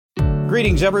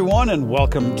Greetings, everyone, and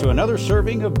welcome to another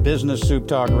serving of Business Soup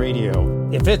Talk Radio.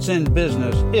 If it's in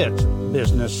business, it's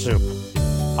Business Soup.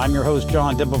 I'm your host,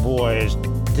 John Debevoise.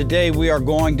 Today, we are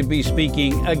going to be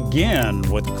speaking again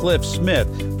with Cliff Smith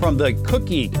from the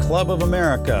Cookie Club of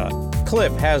America.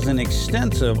 Cliff has an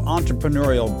extensive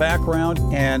entrepreneurial background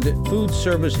and food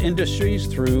service industries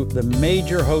through the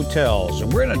major hotels.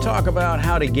 And we're going to talk about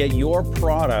how to get your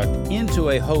product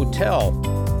into a hotel.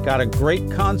 Got a great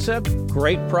concept,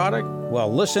 great product?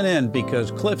 Well, listen in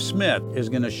because Cliff Smith is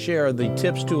going to share the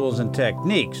tips, tools, and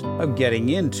techniques of getting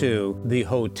into the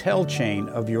hotel chain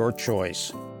of your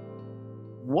choice.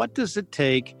 What does it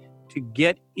take to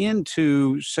get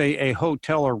into, say, a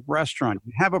hotel or restaurant?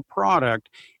 You have a product,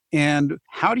 and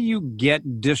how do you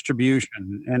get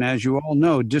distribution? And as you all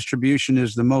know, distribution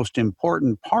is the most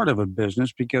important part of a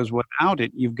business because without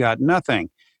it, you've got nothing.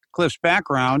 Cliff's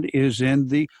background is in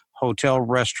the hotel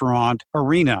restaurant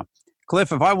arena.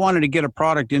 Cliff, if I wanted to get a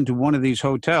product into one of these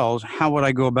hotels, how would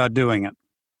I go about doing it?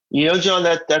 You know, John,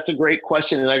 that's a great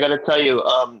question, and I got to tell you,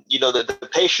 the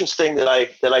patience thing that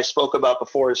I spoke about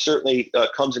before certainly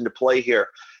comes into play here.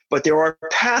 But there are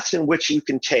paths in which you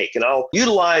can take, and I'll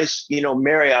utilize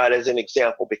Marriott as an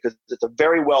example because it's a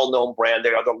very well-known brand. They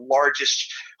are the largest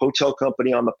hotel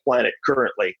company on the planet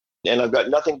currently. And I've got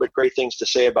nothing but great things to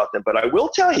say about them. But I will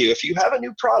tell you, if you have a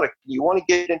new product and you want to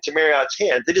get into Marriott's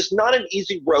hands, it is not an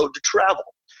easy road to travel.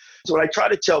 So what I try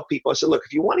to tell people, I said, look,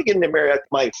 if you want to get into Marriott,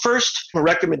 my first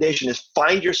recommendation is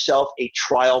find yourself a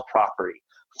trial property.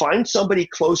 Find somebody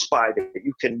close by that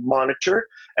you can monitor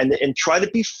and try to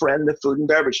befriend the food and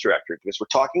beverage director. Because we're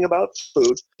talking about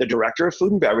food, the director of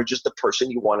food and beverage is the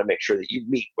person you want to make sure that you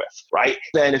meet with, right?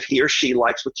 Then if he or she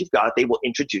likes what you've got, they will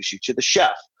introduce you to the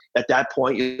chef. At that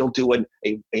point, you'll do an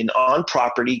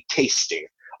on-property tasting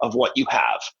of what you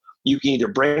have. You can either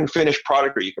bring finished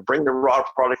product or you can bring the raw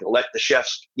product and let the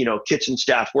chef's, kitchen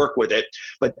staff work with it.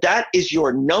 But that is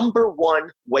your number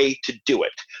one way to do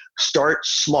it. Start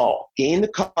small. Gain the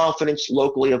confidence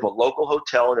locally of a local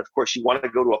hotel. And of course, you want to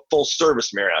go to a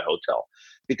full-service Marriott hotel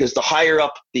because the higher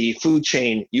up the food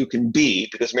chain you can be,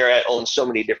 because Marriott owns so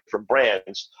many different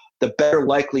brands, the better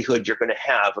likelihood you're going to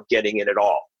have of getting in at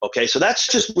all. Okay, so that's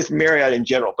just with Marriott in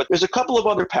general. But there's a couple of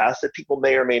other paths that people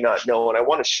may or may not know, and I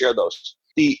want to share those.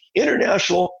 The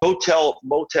International Hotel,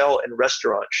 Motel, and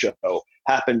Restaurant Show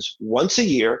happens once a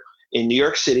year in New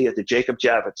York City at the Jacob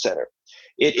Javits Center.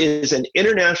 It is an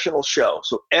international show,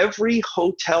 so every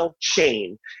hotel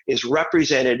chain is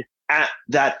represented at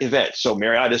that event. So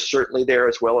Marriott is certainly there,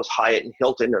 as well as Hyatt and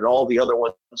Hilton and all the other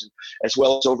ones, as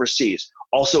well as overseas.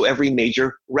 Also, every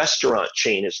major restaurant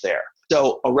chain is there.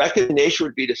 So a recommendation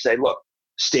would be to say, look,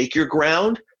 stake your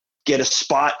ground, get a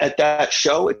spot at that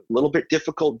show. It's a little bit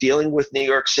difficult dealing with New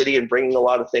York City and bringing a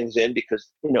lot of things in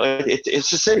because,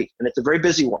 it's a city and it's a very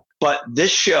busy one. But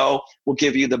this show will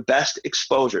give you the best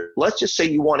exposure. Let's just say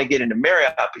you want to get into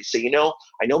Marriott, but you say,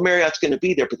 I know Marriott's going to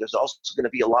be there, but there's also going to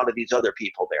be a lot of these other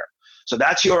people there. So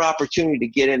that's your opportunity to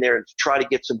get in there and try to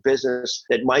get some business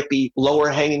that might be lower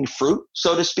hanging fruit,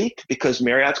 so to speak, because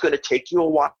Marriott's going to take you a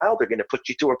while. They're going to put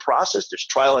you through a process. There's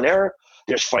trial and error.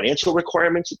 There's financial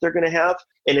requirements that they're going to have.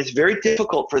 And it's very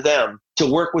difficult for them to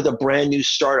work with a brand new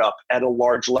startup at a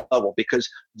large level because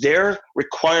their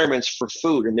requirements for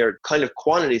food and their kind of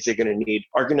quantities they're going to need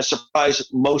are going to surprise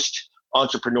most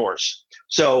entrepreneurs.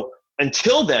 So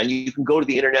until then, you can go to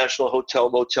the International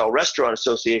Hotel, Motel, Restaurant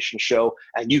Association show,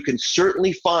 and you can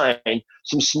certainly find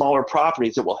some smaller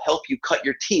properties that will help you cut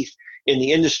your teeth in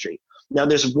the industry. Now,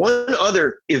 there's one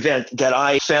other event that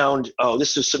I found,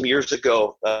 this was some years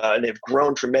ago, and they've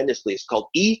grown tremendously. It's called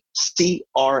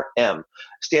ECRM.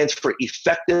 Stands for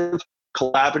Effective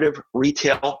Collaborative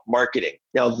Retail Marketing.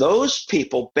 Now, those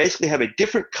people basically have a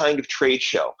different kind of trade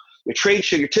show.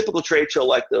 Your typical trade show,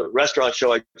 like the restaurant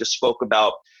show I just spoke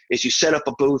about, is you set up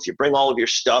a booth, you bring all of your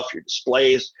stuff, your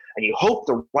displays, and you hope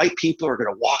the right people are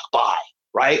going to walk by.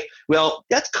 Right? Well,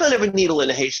 that's kind of a needle in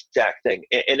a haystack thing,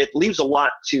 and it leaves a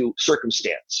lot to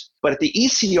circumstance. But at the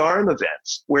ECRM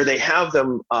events, where they have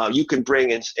them, you can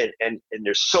bring in, and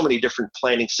there's so many different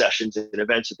planning sessions and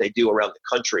events that they do around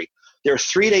the country. There are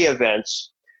 3-day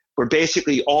events where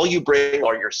basically all you bring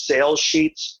are your sales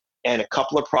sheets and a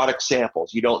couple of product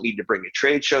samples. You don't need to bring a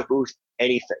trade show booth,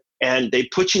 anything. And they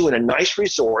put you in a nice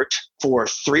resort for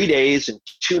 3 days and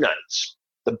 2 nights.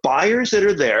 The buyers that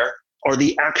are there are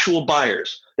the actual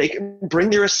buyers. They can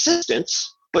bring their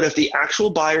assistants, but if the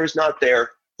actual buyer is not there,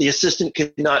 the assistant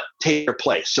cannot take their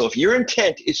place. So if your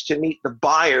intent is to meet the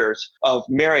buyers of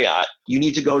Marriott, you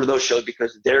need to go to those shows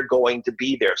because they're going to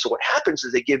be there. So what happens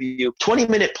is they give you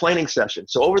 20-minute planning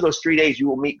sessions. So over those 3 days, you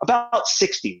will meet about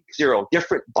 60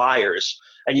 different buyers,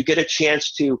 and you get a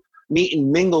chance to meet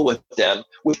and mingle with them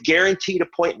with guaranteed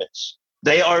appointments.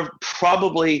 They are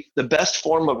probably the best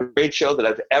form of a trade show that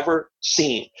I've ever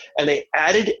seen. And they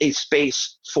added a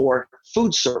space for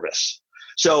food service.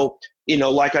 So,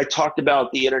 like I talked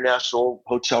about the International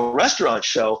Hotel Restaurant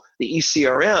Show, the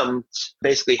ECRM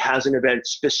basically has an event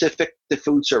specific to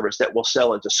food service that will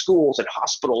sell into schools and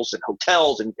hospitals and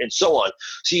hotels and so on.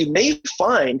 So you may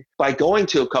find by going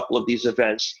to a couple of these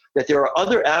events that there are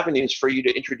other avenues for you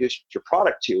to introduce your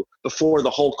product to before the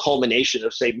whole culmination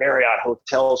of, say, Marriott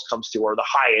Hotels comes through, or the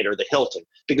Hyatt or the Hilton,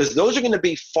 because those are going to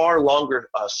be far longer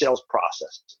sales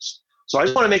processes. So I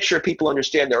just want to make sure people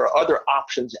understand there are other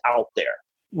options out there.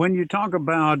 When you talk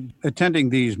about attending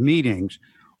these meetings,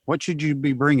 what should you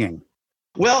be bringing?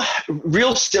 Well,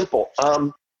 real simple.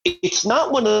 It's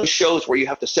not one of those shows where you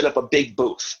have to set up a big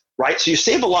booth, right? So you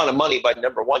save a lot of money by,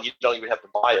 number one, you don't even have to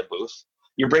buy a booth.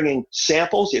 You're bringing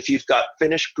samples. If you've got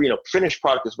finished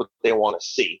product is what they want to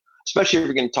see, especially if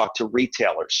you're going to talk to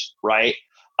retailers, right?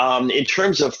 In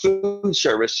terms of food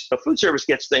service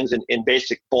gets things in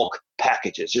basic bulk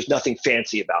packages. There's nothing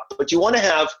fancy about it. But you want to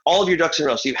have all of your ducks in a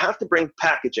row. So you have to bring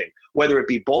packaging, whether it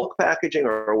be bulk packaging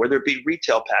or whether it be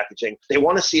retail packaging. They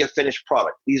want to see a finished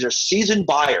product. These are seasoned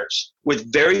buyers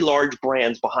with very large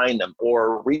brands behind them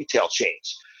or retail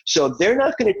chains. So they're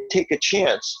not going to take a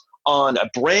chance on a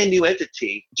brand new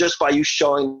entity just by you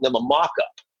showing them a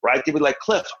mock-up, right? They'd be like,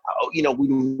 Cliff, we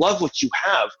love what you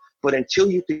have, but until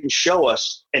you can show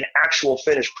us an actual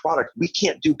finished product, we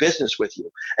can't do business with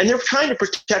you. And they're trying to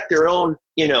protect their own,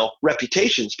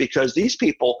 reputations, because these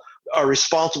people are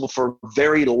responsible for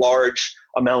very large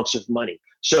amounts of money.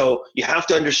 So you have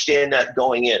to understand that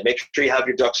going in. Make sure you have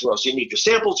your ducks in a row. So you need your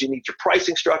samples, you need your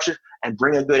pricing structure, and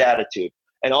bring a good attitude.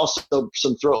 And also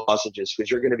some throat sausages,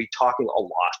 because you're going to be talking a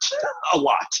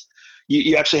lot.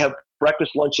 You actually have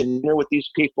breakfast, lunch, and dinner with these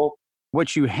people.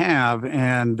 What you have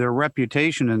and their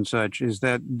reputation and such is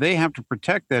that they have to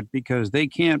protect that, because they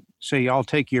can't say, I'll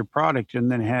take your product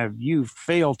and then have you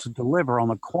fail to deliver on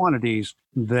the quantities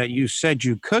that you said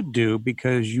you could do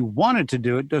because you wanted to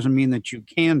do it. Doesn't mean that you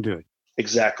can do it.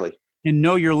 Exactly. And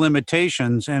know your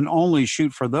limitations and only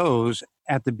shoot for those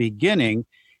at the beginning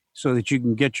so that you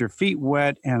can get your feet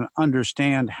wet and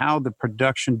understand how the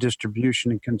production,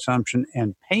 distribution, and consumption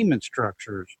and payment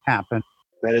structures happen.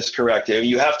 That is correct.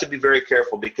 You have to be very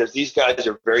careful, because these guys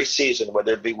are very seasoned,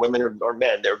 whether it be women or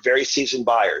men. They're very seasoned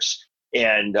buyers.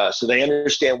 And so they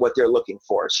understand what they're looking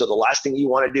for. So the last thing you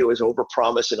want to do is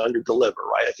overpromise and underdeliver,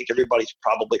 right? I think everybody's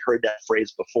probably heard that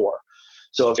phrase before.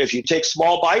 So if you take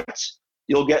small bites,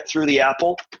 you'll get through the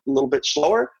apple a little bit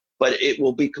slower, but it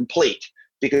will be complete.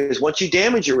 Because once you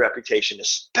damage your reputation,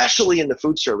 especially in the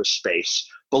food service space,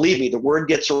 believe me, the word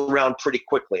gets around pretty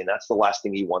quickly, and that's the last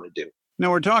thing you want to do.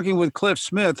 Now, we're talking with Cliff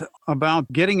Smith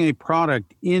about getting a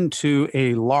product into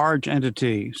a large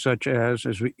entity, such as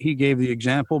he gave the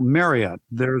example, Marriott.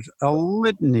 There's a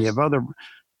litany of other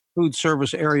food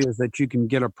service areas that you can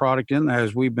get a product in,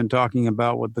 as we've been talking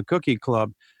about with the Cookie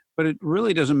Club. But it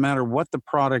really doesn't matter what the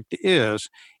product is.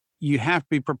 You have to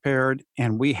be prepared,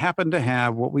 and we happen to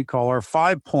have what we call our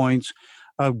 5 points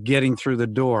of getting through the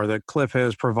door that Cliff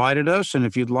has provided us. And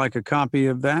if you'd like a copy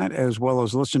of that, as well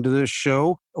as listen to this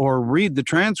show or read the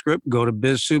transcript, go to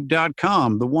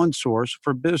bizsoup.com, the one source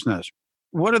for business.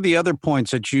 What are the other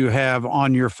points that you have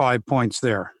on your 5 points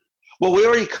there? Well, we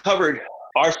already covered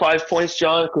our 5 points,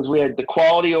 John, because we had the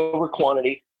quality over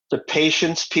quantity, the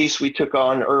patience piece we took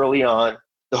on early on,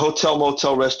 the hotel,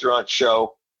 motel, restaurant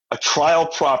show, a trial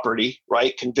property,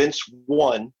 right? Convince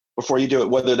one before you do it,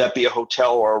 whether that be a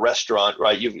hotel or a restaurant,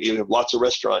 right? You have lots of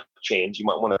restaurant chains. You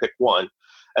might want to pick one.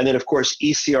 And then, of course,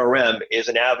 ECRM is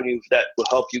an avenue that will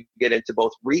help you get into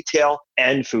both retail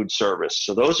and food service.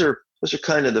 So those are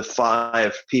kind of the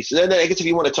 5 pieces. And then I guess if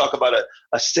you want to talk about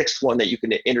a 6th one that you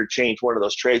can interchange one of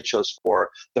those trade shows for,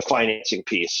 the financing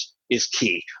piece is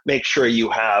key. Make sure you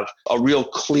have a real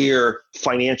clear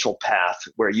financial path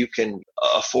where you can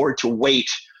afford to wait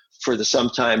for the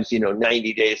sometimes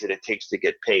 90 days that it takes to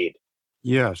get paid.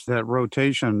 Yes, that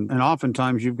rotation. And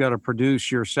oftentimes you've got to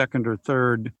produce your second or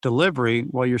third delivery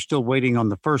while you're still waiting on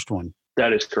the first one.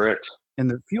 That is correct. In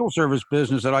the fuel service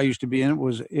business that I used to be in,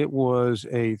 it was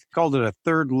called it a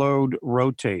third load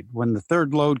rotate. When the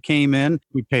third load came in,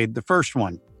 we paid the first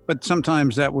one. But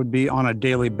sometimes that would be on a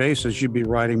daily basis. You'd be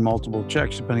writing multiple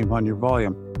checks depending upon your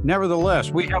volume.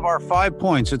 Nevertheless, we have our 5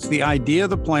 points. It's the idea,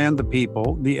 the plan, the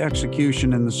people, the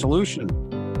execution, and the solution.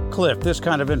 Cliff, this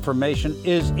kind of information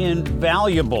is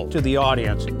invaluable to the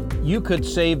audience. You could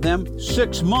save them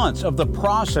 6 months of the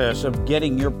process of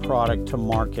getting your product to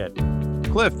market.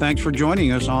 Cliff, thanks for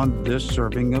joining us on this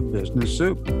serving of Business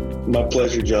Soup. My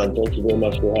pleasure, John. Thank you very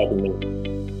much for having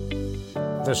me.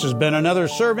 This has been another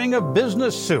serving of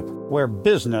Business Soup, where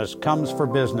business comes for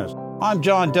business. I'm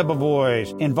John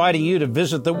Debevoise, inviting you to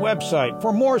visit the website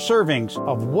for more servings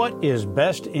of what is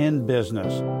best in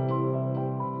business.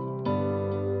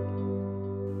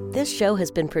 This show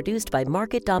has been produced by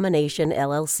Market Domination,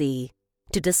 LLC.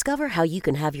 To discover how you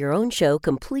can have your own show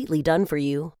completely done for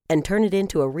you and turn it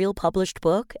into a real published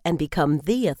book and become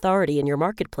the authority in your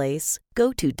marketplace,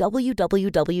 go to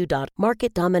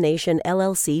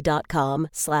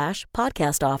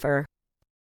www.marketdominationllc.com/podcast offer.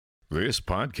 This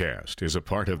podcast is a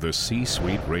part of the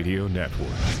C-Suite Radio Network.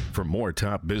 For more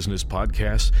top business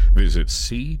podcasts, visit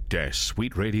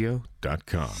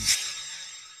c-suiteradio.com.